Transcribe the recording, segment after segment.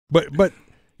But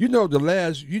you know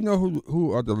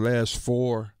who are the last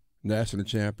 4 national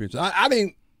champions?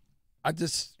 I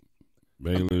just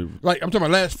Baylor. I'm talking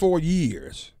about last 4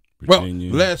 years.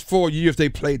 Virginia. Well, last 4 years they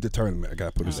played the tournament. I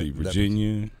gotta put it. See,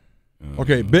 Virginia.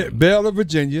 Okay, Baylor,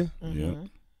 Virginia. Yeah.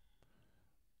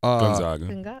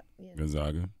 Gonzaga.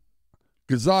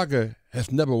 Gonzaga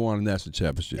has never won a national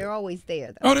championship. They're always there,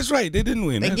 though. Oh, that's right. They didn't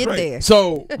win. They That's get right. there.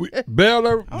 So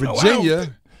Baylor, I don't know,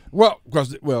 Virginia. Well,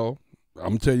 I'm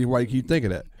gonna tell you why you keep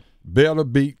thinking that. Baylor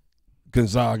beat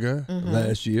Gonzaga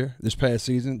last year, this past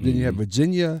season. Then you have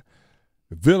Virginia,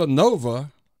 Villanova.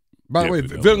 By the way,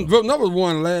 Villanova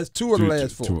won two of the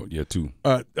last 4. 2.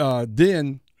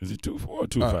 Then Is it 2-4 or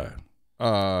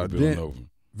 2-5? Villanova.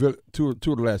 Two of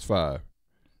the last 5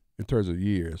 in terms of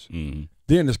years. Mm-hmm.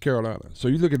 Then it's Carolina. So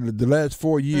you look at the last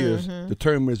 4 years, the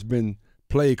tournament has been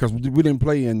played because we didn't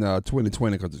play in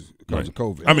 2020 because of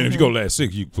COVID. I mean, if you go last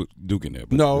 6, you put Duke in there.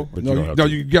 But,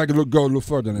 you got to go a little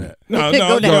further than that. No,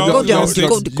 Go down. You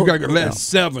got to go last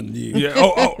 7 years. Yeah.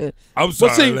 Oh, I'm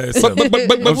sorry. Last 7. But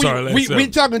we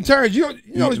talking terms. You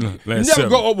never 7.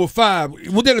 go over 5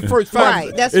 within the first 5.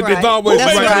 Right, that's right. It's always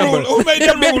That's right. Who made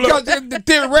that rule because up?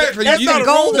 theoretically, That's not a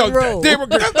golden rule.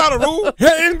 That's not a rule.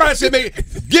 Anybody said,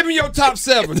 give me your top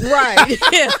 7. Right.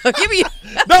 Yeah. Give me.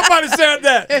 Nobody said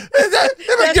that.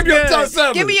 Give me your top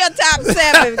 7. Give me your top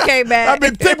 7, K-Man. I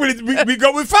mean, typically we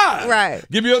go with 5. Right.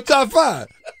 Give me your top 5.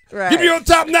 Right. Give me your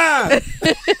top 9.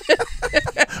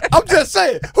 I'm just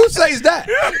saying. Who says that?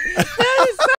 That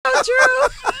is so true.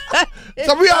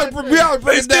 So we all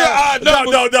bring it down. No. I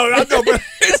know, but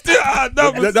it's still odd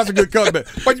numbers. That's a good comeback.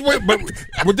 But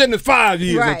within the 5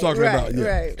 years I'm talking right, about. Yeah.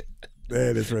 Right.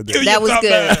 Man, that's right there. That was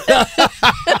good.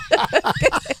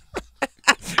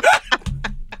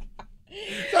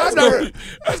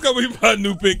 That's gonna be my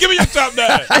new pick. Give me your top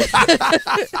 9.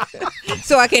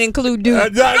 So I can include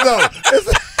Duke. No.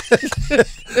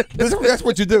 That's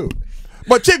what you do.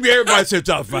 But typically everybody says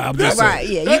top 5. I'm just Right,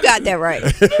 saying. yeah, you got that right.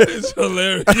 It's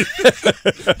hilarious.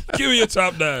 Give me your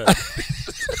top 9.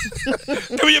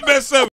 Give me your best 7.